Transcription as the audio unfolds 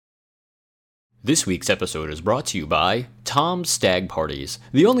This week's episode is brought to you by Tom's Stag Parties,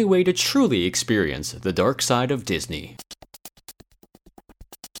 the only way to truly experience the dark side of Disney.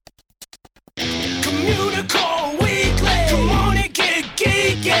 Communicore weekly. Come on and get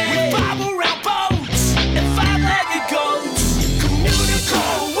geeky. We bob around boats and five-legged goats.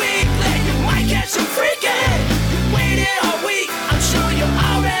 Communicore weekly. You might get some freaking. You waited all week. I'm sure you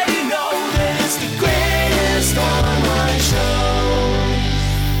already know that it's the greatest online show.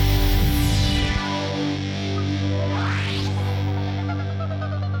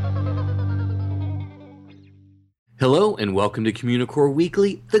 Hello and welcome to Communicore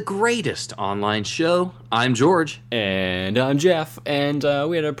Weekly, the greatest online show. I'm George. And I'm Jeff, and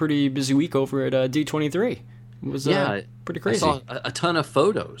we had a pretty busy week over at D23. It was pretty crazy. I saw a ton of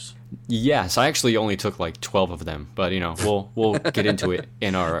photos. Yes, I actually only took like 12 of them, but we'll get into it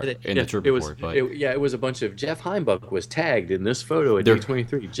in the trip report. It was a bunch of Jeff Heimbuck was tagged in this photo at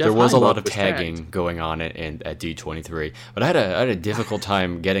D23. There was a lot of tagging going on at D23, but I had a difficult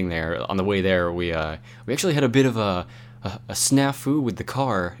time getting there. On the way there, we actually had a bit of a snafu with the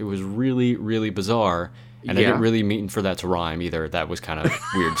car. It was really, really bizarre, and I didn't really mean for that to rhyme either. That was kind of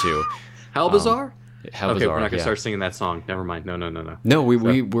weird too. How bizarre? How okay, bizarre, we're not gonna start singing that song. Never mind. No. No,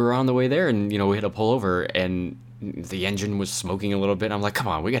 we were on the way there, and we had to pull over, and the engine was smoking a little bit. I'm like, come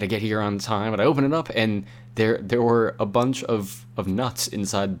on, we got to get here on time. And I open it up, and there were a bunch of nuts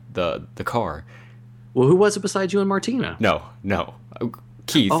inside the car. Well, who was it besides you and Martina? No,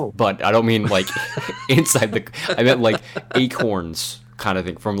 Keith. Oh. But I don't mean like inside I meant like acorns kind of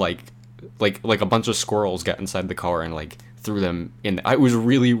thing from like a bunch of squirrels got inside the car and like threw them in. It was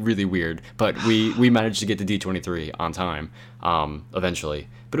really, really weird, but we managed to get to D23 on time eventually.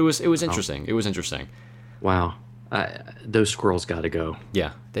 But it was interesting. It was interesting. Wow, those squirrels got to go.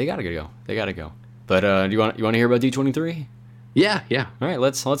 Yeah, they gotta go. But do you want to hear about D23? Yeah. All right,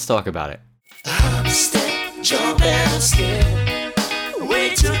 let's talk about it. Hop, step, jump, and skip. We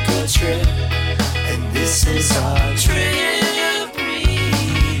took a trip, and this is our trip.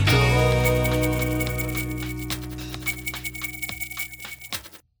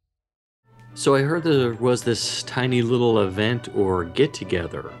 So I heard there was this tiny little event or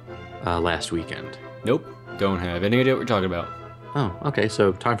get-together last weekend. Nope, don't have any idea what we're talking about. Oh, okay,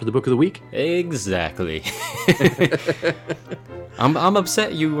 so time for the book of the week? Exactly. I'm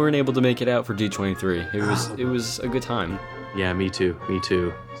upset you weren't able to make it out for D23. It was a good time. Yeah, me too.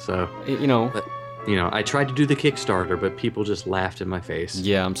 So, I tried to do the Kickstarter, but people just laughed in my face.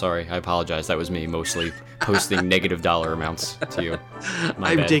 Yeah, I'm sorry. I apologize. That was me mostly posting negative dollar amounts to you.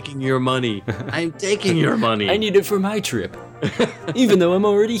 I'm taking your money. I need it for my trip, even though I'm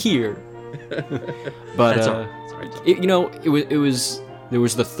already here. But That's all right. There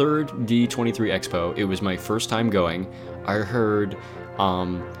was the third D23 Expo. It was my first time going. I heard,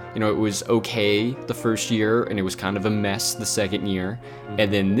 it was okay the first year, and it was kind of a mess the second year,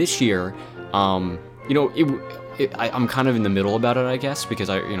 and then this year. I'm kind of in the middle about it, I guess, because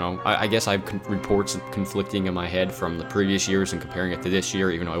I guess I have reports conflicting in my head from the previous years and comparing it to this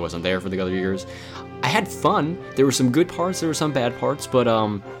year, even though I wasn't there for the other years. I had fun. There were some good parts, there were some bad parts, but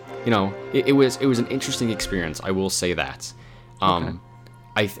it was an interesting experience. I will say that. Okay.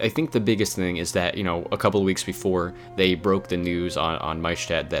 I think the biggest thing is that a couple of weeks before they broke the news on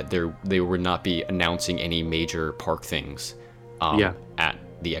Maestad that they would not be announcing any major park things at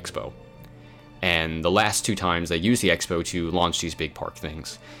the expo. And the last two times they used the expo to launch these big park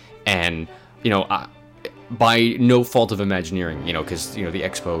things. And, by no fault of Imagineering, because, the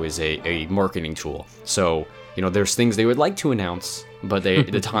expo is a marketing tool. So, there's things they would like to announce, but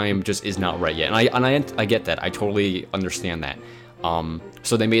the time just is not right yet. And I get that. I totally understand that.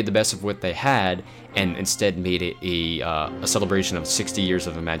 So they made the best of what they had and instead made it a celebration of 60 years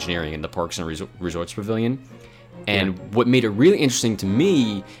of Imagineering in the Parks and Resorts Pavilion. And what made it really interesting to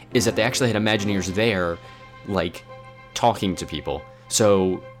me is that they actually had Imagineers there, like, talking to people.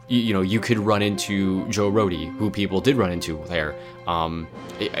 So, you could run into Joe Rohde, who people did run into there.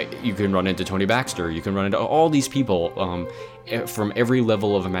 You can run into Tony Baxter. You can run into all these people from every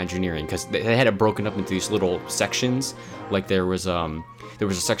level of Imagineering, because they had it broken up into these little sections. Like, there was a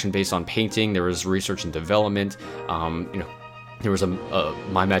section based on painting. There was research and development. There was a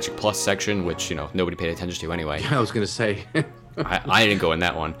My Magic Plus section, which, nobody paid attention to anyway. I was going to say. I didn't go in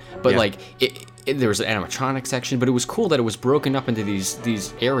that one. But, there was an animatronic section, but it was cool that it was broken up into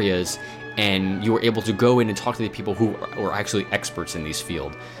these areas, and you were able to go in and talk to the people who were actually experts in these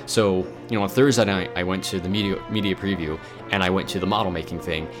fields. So, on Thursday night, I went to the media preview, and I went to the model making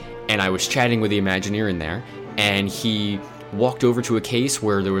thing, and I was chatting with the Imagineer in there, and he walked over to a case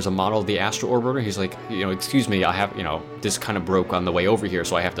where there was a model of the Astro Orbiter. He's like, excuse me, I have, this kind of broke on the way over here,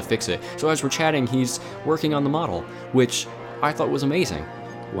 so I have to fix it. So as we're chatting, he's working on the model, which I thought was amazing.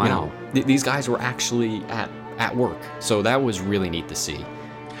 Wow. These guys were actually at work, so that was really neat to see.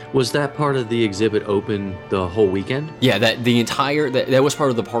 Was that part of the exhibit open the whole weekend? Yeah, that was part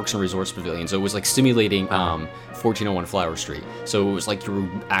of the Parks and Resorts Pavilion. So it was like simulating 1401 Flower Street. So it was like you were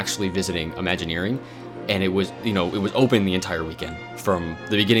actually visiting Imagineering, and it was open the entire weekend from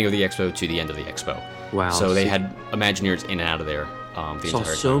the beginning of the expo to the end of the expo. Wow! So they had Imagineers in and out of there the entire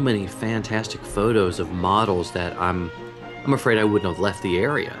time. So many fantastic photos of models that I'm afraid I wouldn't have left the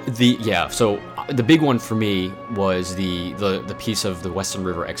area. So the big one for me was the piece of the Western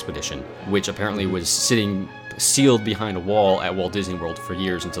River Expedition, which apparently was sitting sealed behind a wall at Walt Disney World for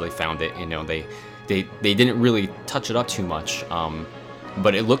years until they found it. They didn't really touch it up too much,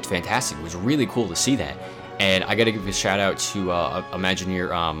 but it looked fantastic. It was really cool to see that. And I got to give a shout out to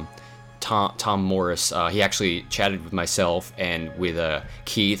Imagineer Tom Morris. He actually chatted with myself and with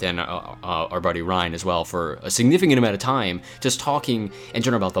Keith and our buddy Ryan as well for a significant amount of time, just talking in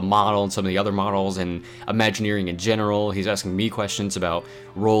general about the model and some of the other models and Imagineering in general. He's asking me questions about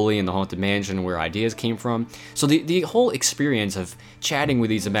Rolly and the Haunted Mansion, where ideas came from. So the whole experience of chatting with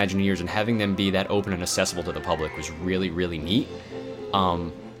these Imagineers and having them be that open and accessible to the public was really, really neat.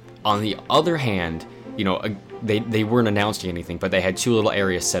 On the other hand, they weren't announcing anything, but they had two little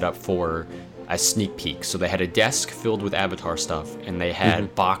areas set up for a sneak peek. So they had a desk filled with Avatar stuff, and they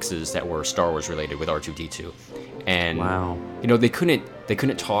had boxes that were Star Wars related with R2-D2. And wow. They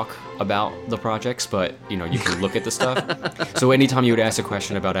couldn't talk about the projects, but you can look at the stuff. So anytime you would ask a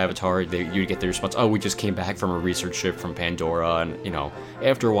question about Avatar, you'd get the response, "Oh, we just came back from a research trip from Pandora," and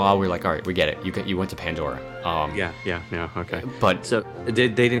after a while we're like, "All right, we get it. You went to Pandora." Yeah, okay. But so they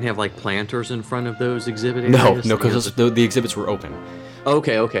didn't have like planters in front of those exhibit areas? No, because the exhibits were open.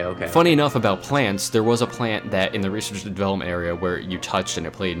 Okay. Funny enough about plants, there was a plant that in the research and development area where you touched and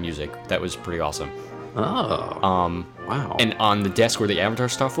it played music. That was pretty awesome. Oh. Wow. And on the desk where the Avatar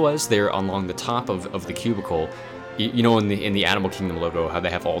stuff was, there along the top of the cubicle, in the Animal Kingdom logo, how they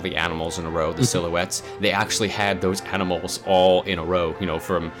have all the animals in a row, the silhouettes, they actually had those animals all in a row,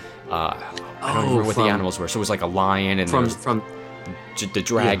 from I don't remember what the animals were. So it was like a lion and from the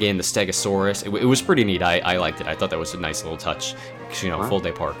dragon, the Stegosaurus. It was pretty neat. I liked it. I thought that was a nice little touch. Wow. Full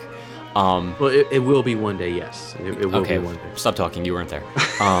day park. Well, it will be one day, yes. It will be one day. Stop talking. You weren't there.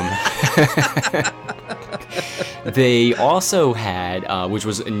 They also had, which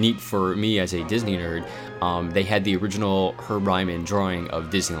was neat for me as a Disney nerd, they had the original Herb Ryman drawing of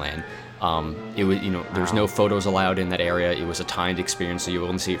Disneyland. It was, there's no photos allowed in that area. It was a timed experience, so you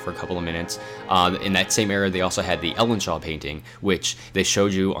only see it for a couple of minutes. In that same area, they also had the Ellenshaw painting, which they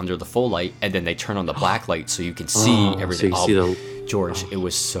showed you under the full light, and then they turn on the black light so you can see everything. So you see George, it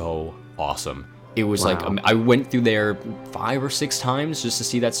was so awesome. It was like, I went through there 5 or 6 times just to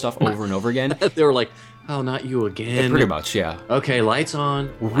see that stuff over and over again. They were like, "Oh, not you again." Yeah, pretty much, yeah. Okay, lights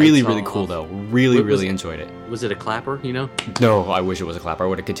on. Really cool though. Really enjoyed it. Was it a clapper? No, I wish it was a clapper. I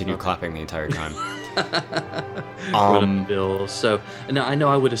would have continued clapping the entire time. Bill. So, now I know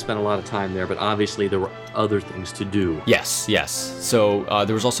I would have spent a lot of time there, but obviously there were other things to do. Yes. So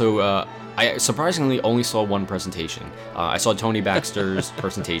there was also. I surprisingly only saw one presentation. I saw Tony Baxter's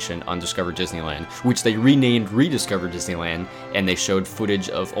presentation on Discover Disneyland, which they renamed Rediscover Disneyland, and they showed footage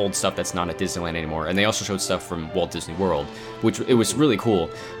of old stuff that's not at Disneyland anymore. And they also showed stuff from Walt Disney World, which it was really cool.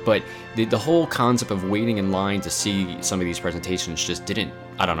 But the whole concept of waiting in line to see some of these presentations just didn't,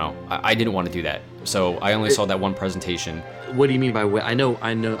 I don't know. I didn't want to do that. So I only saw that one presentation. What do you mean by wait? I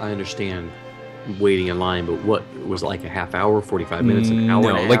understand waiting in line, but what was it, like a half hour, 45 minutes, an hour?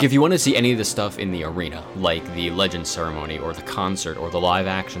 No, like if you want to see any of the stuff in the arena, like the Legends ceremony or the concert or the live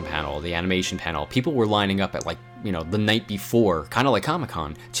action panel, the animation panel, people were lining up at the night before, kind of like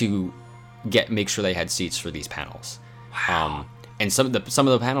Comic-Con, to make sure they had seats for these panels. Wow. And some of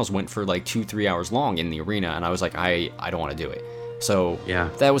the panels went for like 2-3 hours long in the arena, and I was like, I don't want to do it. So yeah,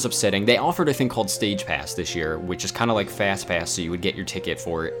 that was upsetting. They offered a thing called Stage Pass this year, which is kind of like Fast Pass, so you would get your ticket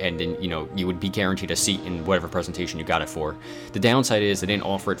for it, and then you would be guaranteed a seat in whatever presentation you got it for. The downside is they didn't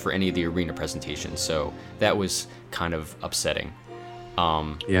offer it for any of the arena presentations, so that was kind of upsetting.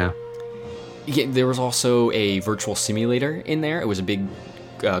 Yeah, there was also a virtual simulator in there. It was a big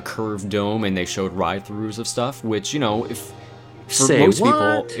curved dome, and they showed ride-throughs of stuff, which if for most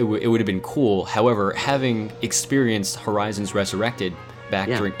people, it would have been cool. However, having experienced Horizons Resurrected back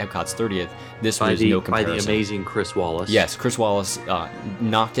during Epcot's 30th, this was no comparison. By the amazing Chris Wallace. Yes, Chris Wallace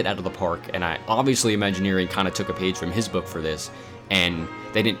knocked it out of the park, and obviously Imagineering kind of took a page from his book for this. and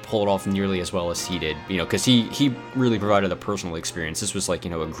they didn't pull it off nearly as well as he did, you know, because he really provided a personal experience. This was like,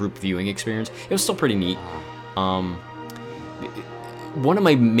 you know, a group viewing experience. It was still pretty neat. One of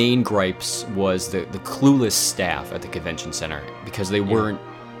my main gripes was the clueless staff at the convention center, because they weren't,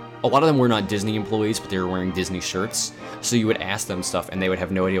 a lot of them were not Disney employees, but they were wearing Disney shirts. So you would ask them stuff and they would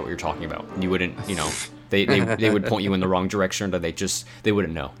have no idea what you're talking about. You wouldn't, you know, they would point you in the wrong direction, or they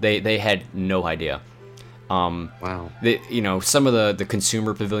wouldn't know. They had no idea. Wow. You know, some of the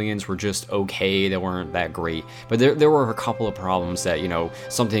consumer pavilions were just okay. They weren't that great. But there were a couple of problems that, you know,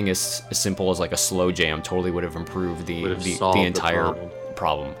 something as simple as like a slow jam totally would have improved the entire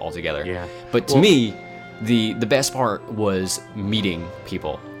problem altogether. Yeah. But to me, the best part was meeting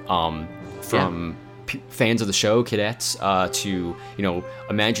people, from fans of the show, cadets, to, you know,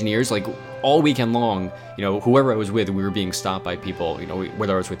 Imagineers. Like, all weekend long, you know, whoever I was with, we were being stopped by people, you know,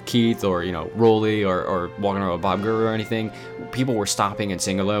 whether I was with Keith or, you know, Rolly or walking around with Bob Gurr or anything. People were stopping and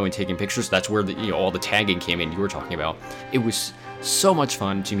saying hello and taking pictures. That's where you know, all the tagging came in you were talking about. It was so much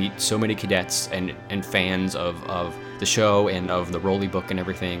fun to meet so many cadets and fans of the show and of the Rolly book and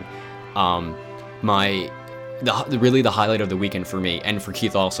everything. Really the highlight of the weekend for me, and for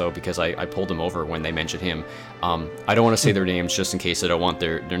Keith also, because I pulled him over when they mentioned him. I don't want to say their names just in case I don't want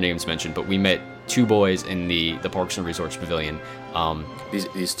their names mentioned, but we met two boys in the Parks and Resorts Pavilion.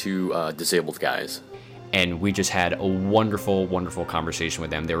 These two disabled guys. And we just had a wonderful, wonderful conversation with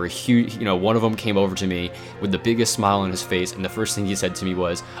them. They were huge. You know, one of them came over to me with the biggest smile on his face, and the first thing he said to me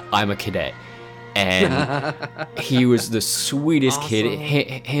was, "I'm a cadet." And he was the sweetest kid.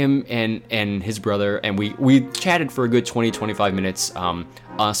 Him and his brother, and we chatted for a good 20-25 minutes.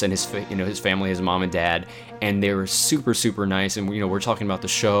 Us and his family, his mom and dad, and they were super, super nice. And you know, we're talking about the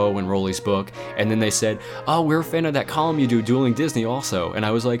show and Rolly's book, and then they said, "Oh, we're a fan of that column you do, Dueling Disney, also." And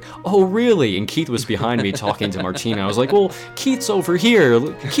I was like, "Oh, really?" And Keith was behind me talking to Martina. I was like, "Well, Keith's over here.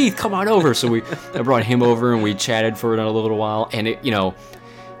 Keith, come on over." So I brought him over, and we chatted for a little while, and it, you know.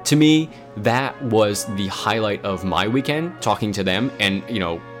 To me, that was the highlight of my weekend, talking to them. And, you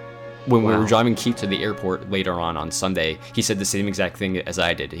know, when we were driving Keith to the airport later on Sunday, he said the same exact thing as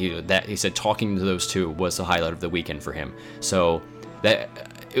I did. He said talking to those two was the highlight of the weekend for him. So that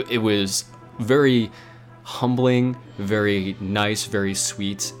it was very humbling, very nice, very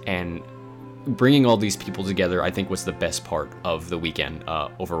sweet, and bringing all these people together, I think, was the best part of the weekend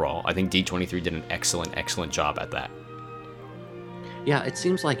overall. I think D23 did an excellent, excellent job at that. Yeah, it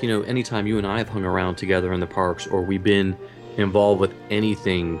seems like, you know, anytime you and I have hung around together in the parks, or we've been involved with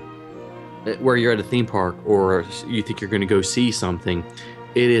anything where you're at a theme park or you think you're going to go see something,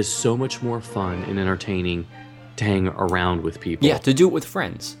 it is so much more fun and entertaining to hang around with people. Yeah, to do it with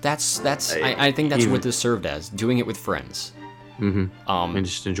friends. I think that's what this served as, doing it with friends. Mm-hmm. And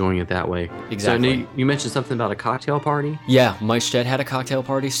just enjoying it that way. Exactly. So you mentioned something about a cocktail party? Yeah, Mike Stead had a cocktail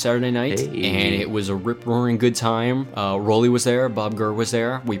party Saturday night, and it was a rip-roaring good time. Rolly was there, Bob Gurr was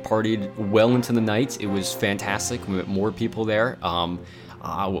there. We partied well into the night. It was fantastic. We met more people there.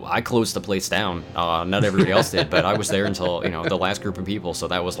 I closed the place down. Not everybody else did, but I was there until, you know, the last group of people, so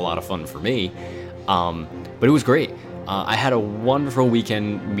that was a lot of fun for me. But it was great. I had a wonderful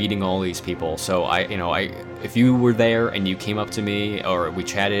weekend meeting all these people. So if you were there and you came up to me or we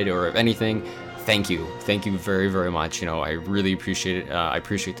chatted or anything, thank you very, very much. You know, I really appreciate it. I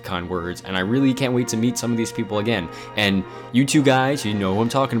appreciate the kind words, and I really can't wait to meet some of these people again. And you two guys, you know who I'm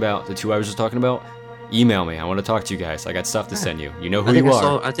talking about. The two I was just talking about. Email me. I want to talk to you guys. I got stuff to send you. You know who you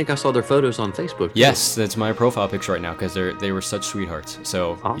are. I think I saw their photos on Facebook. Yes, that's my profile picture right now because they were such sweehearts.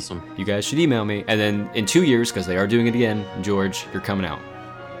 So awesome. You guys should email me. And then in 2 years, because they are doing it again, George, you're coming out.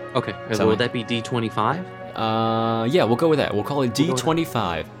 Okay. Will that be D25? Yeah, we'll go with that. We'll call it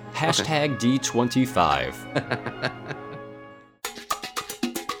D25. Hashtag D25.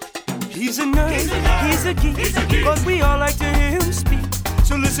 He's a nerd, he's a geek, but we all like to hear him speak.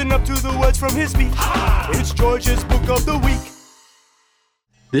 So listen up to the words from his speech. It's George's Book of the Week.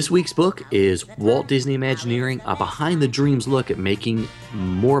 This week's book is Walt Disney Imagineering, a behind-the-dreams look at making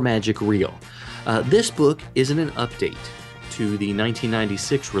more magic real. This book isn't an update to the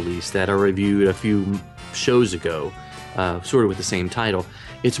 1996 release that I reviewed a few shows ago, sort of with the same title.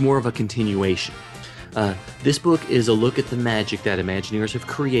 It's more of a continuation. This book is a look at the magic that Imagineers have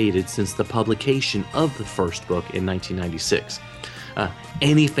created since the publication of the first book in 1996.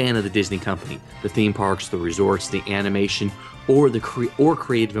 Any fan of the Disney company, the theme parks, the resorts, the animation, or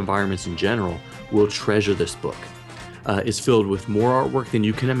creative environments in general will treasure this book. It's filled with more artwork than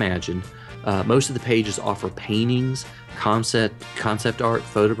you can imagine. Most of the pages offer paintings, concept art,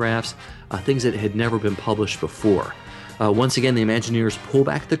 photographs, things that had never been published before. Once again, the Imagineers pull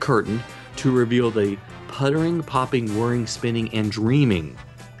back the curtain to reveal the puttering, popping, whirring, spinning, and dreaming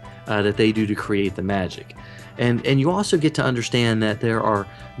that they do to create the magic. And you also get to understand that there are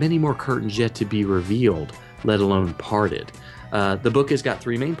many more curtains yet to be revealed, let alone parted. The book has got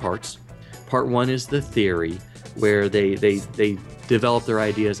 3 main parts. Part 1 is the theory, where they develop their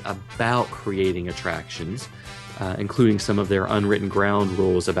ideas about creating attractions, including some of their unwritten ground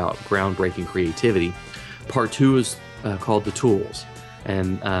rules about groundbreaking creativity. Part 2 is called the tools,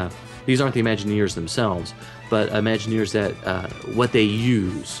 and these aren't the Imagineers themselves, but Imagineers that what they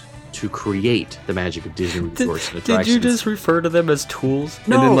use to create the magic of Disney resorts and attractions. Did you just refer to them as tools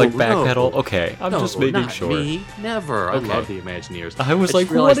No, and then like no. backpedal? Okay, I'm just making not sure. Me, never. Okay. I love the Imagineers. I was just like,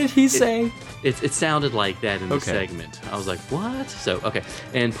 what realized did he say? It sounded like that in the Okay. segment. I was like, what? So, okay.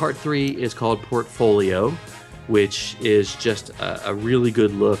 And part 3 is called Portfolio, which is just a really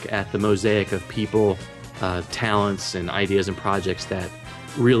good look at the mosaic of people, talents, and ideas and projects that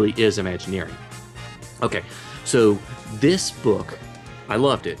really is Imagineering. Okay, so this book, I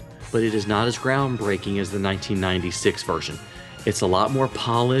loved it, but it is not as groundbreaking as the 1996 version. It's a lot more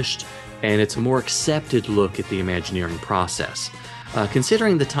polished, and it's a more accepted look at the Imagineering process.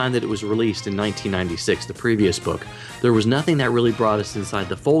 Considering the time that it was released in 1996, the previous book, there was nothing that really brought us inside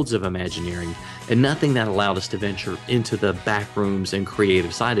the folds of Imagineering, and nothing that allowed us to venture into the back rooms and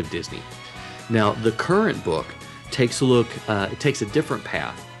creative side of Disney. Now, the current book takes a different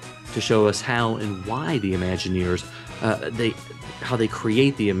path to show us how and why the Imagineers, how they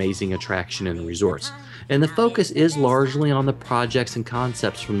create the amazing attraction in the resorts. And the focus is largely on the projects and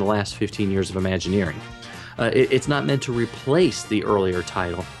concepts from the last 15 years of Imagineering. It's not meant to replace the earlier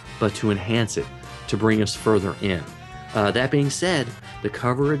title, but to enhance it, to bring us further in. That being said, the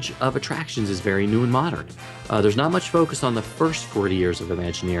coverage of attractions is very new and modern. There's not much focus on the first 40 years of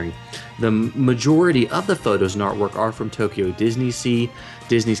Imagineering. The majority of the photos and artwork are from Tokyo Disney Sea,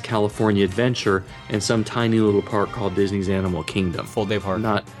 Disney's California Adventure, and some tiny little park called Disney's Animal Kingdom. Full day park.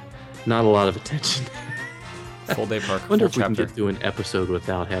 Not a lot of attention. Full day park. I wonder if full we can chapter. get through an episode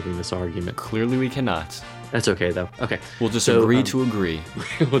without having this argument. Clearly we cannot. That's okay, though. Okay. We'll just So, agree to agree.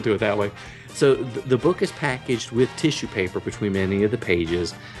 We'll do it that way. So the book is packaged with tissue paper between many of the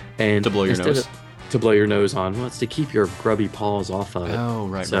pages, and To blow your instead nose? of- to blow your nose on. Well, it's to keep your grubby paws off of it. Oh,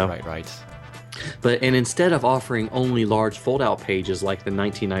 right. And instead of offering only large fold-out pages like the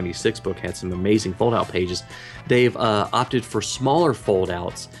 1996 book had some amazing fold-out pages, they've opted for smaller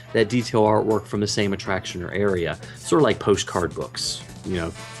fold-outs that detail artwork from the same attraction or area, sort of like postcard books. You know,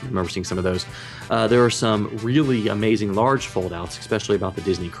 if you remember seeing some of those. There are some really amazing large fold-outs, especially about the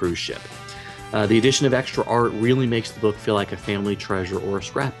Disney cruise ship. The addition of extra art really makes the book feel like a family treasure or a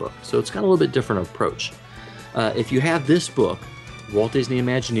scrapbook, so it's got a little bit different approach. If you have this book, Walt Disney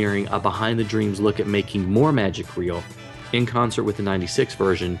Imagineering, a behind-the-dreams look at making more magic real, in concert with the 96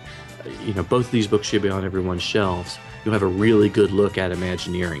 version, both of these books should be on everyone's shelves. You'll have a really good look at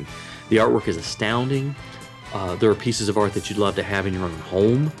Imagineering. The artwork is astounding. There are pieces of art that you'd love to have in your own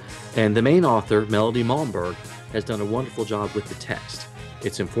home. And the main author, Melody Malmberg, has done a wonderful job with the text.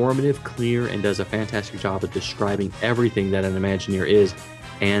 It's informative, clear, and does a fantastic job of describing everything that an Imagineer is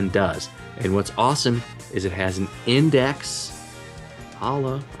and does. And what's awesome is it has an index.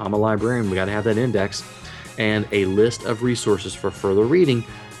 Holla, I'm a librarian, we gotta have that index. And a list of resources for further reading,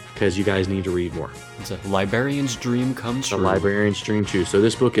 because you guys need to read more. It's a librarian's dream come true. The librarian's dream too. So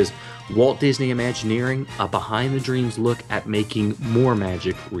this book is Walt Disney Imagineering, a behind-the-dreams look at making more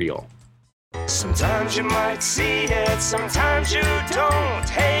magic real. Sometimes you might see it, sometimes you don't.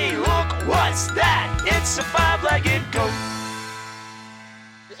 Hey, look, what's that? It's a five-legged goat.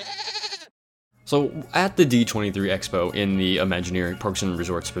 So at the D23 Expo in the Imagineering Parks and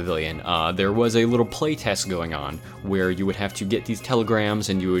Resorts Pavilion, there was a little play test going on where you would have to get these telegrams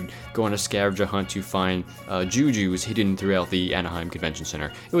and you would go on a scavenger hunt to find jujus hidden throughout the Anaheim Convention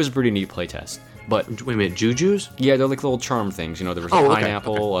Center. It was a pretty neat play test. But Wait a minute, jujus? yeah, they're like little charm things. There was a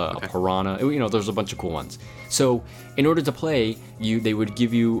pineapple, a piranha. There's a bunch of cool ones. So in order to play, they would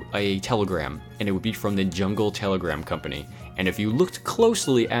give you a telegram, and it would be from the Jungle Telegraph Company. And if you looked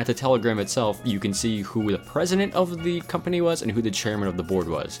closely at the telegram itself, you can see who the president of the company was and who the chairman of the board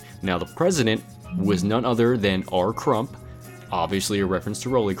was. Now, the president was none other than R. Crump, obviously a reference to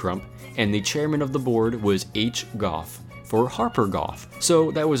Rolly Crump, and the chairman of the board was H. Goff, for Harper Goff.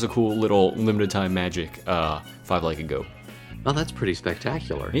 So that was a cool little limited time magic five-legged goat. Oh, that's pretty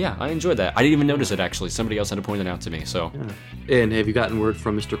spectacular. Yeah, I enjoyed that. I didn't even notice it, actually. Somebody else had to point it out to me, so. Yeah. And have you gotten word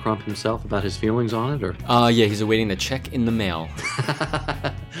from Mr. Crump himself about his feelings on it? Or? Yeah, he's awaiting the check in the mail.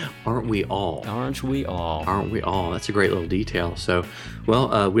 Aren't we all? Aren't we all? Aren't we all? That's a great little detail. So,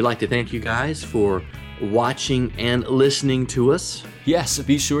 well, we'd like to thank you guys for watching and listening to us. Yes,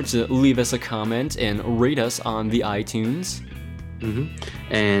 be sure to leave us a comment and rate us on the iTunes.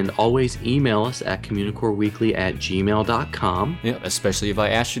 And always email us at communicoreweekly@gmail.com. Yeah, especially if I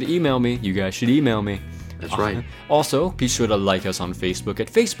asked you to email me. You guys should email me. That's right. Also, be sure to like us on Facebook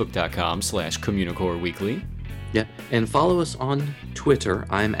at facebook.com/CommunicoreWeekly. Yeah, and follow us on Twitter.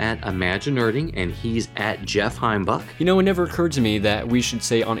 I'm at Imagineering, and he's at Jeff Heimbuck. You know, it never occurred to me that we should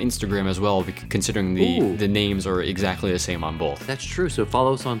say on Instagram as well, considering the names are exactly the same on both. That's true, so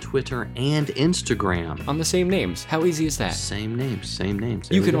follow us on Twitter and Instagram. On the same names. How easy is that? Same names.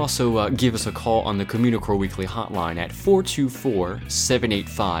 You can also give us a call on the Communicore Weekly hotline at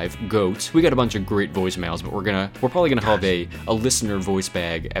 424-785-GOAT. We got a bunch of great voicemails, but we're probably gonna have a listener voice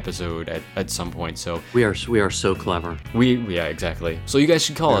bag episode at some point. So we are so clever. Yeah, exactly. So you guys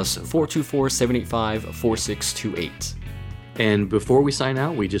should call us 424-785-4628. And before we sign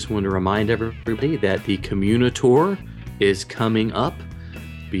out, we just want to remind everybody that the Communicore is coming up.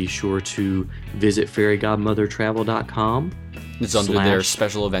 Be sure to visit fairygodmothertravel.com. It's under their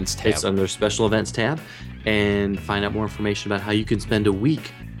special events tab. It's under special events tab, and find out more information about how you can spend a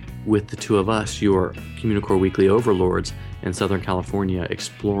week with the two of us, your Communicore Weekly overlords in Southern California,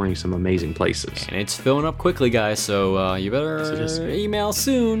 exploring some amazing places. And it's filling up quickly, guys, so you better email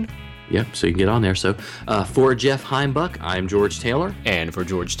soon. Yep, so you can get on there. So for Jeff Heimbuck, I'm George Taylor. And for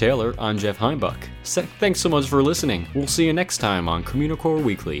George Taylor, I'm Jeff Heimbuck. Thanks so much for listening. We'll see you next time on Communicore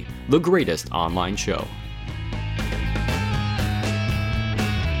Weekly, the greatest online show.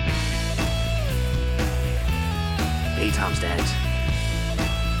 Hey, Tom Staggs.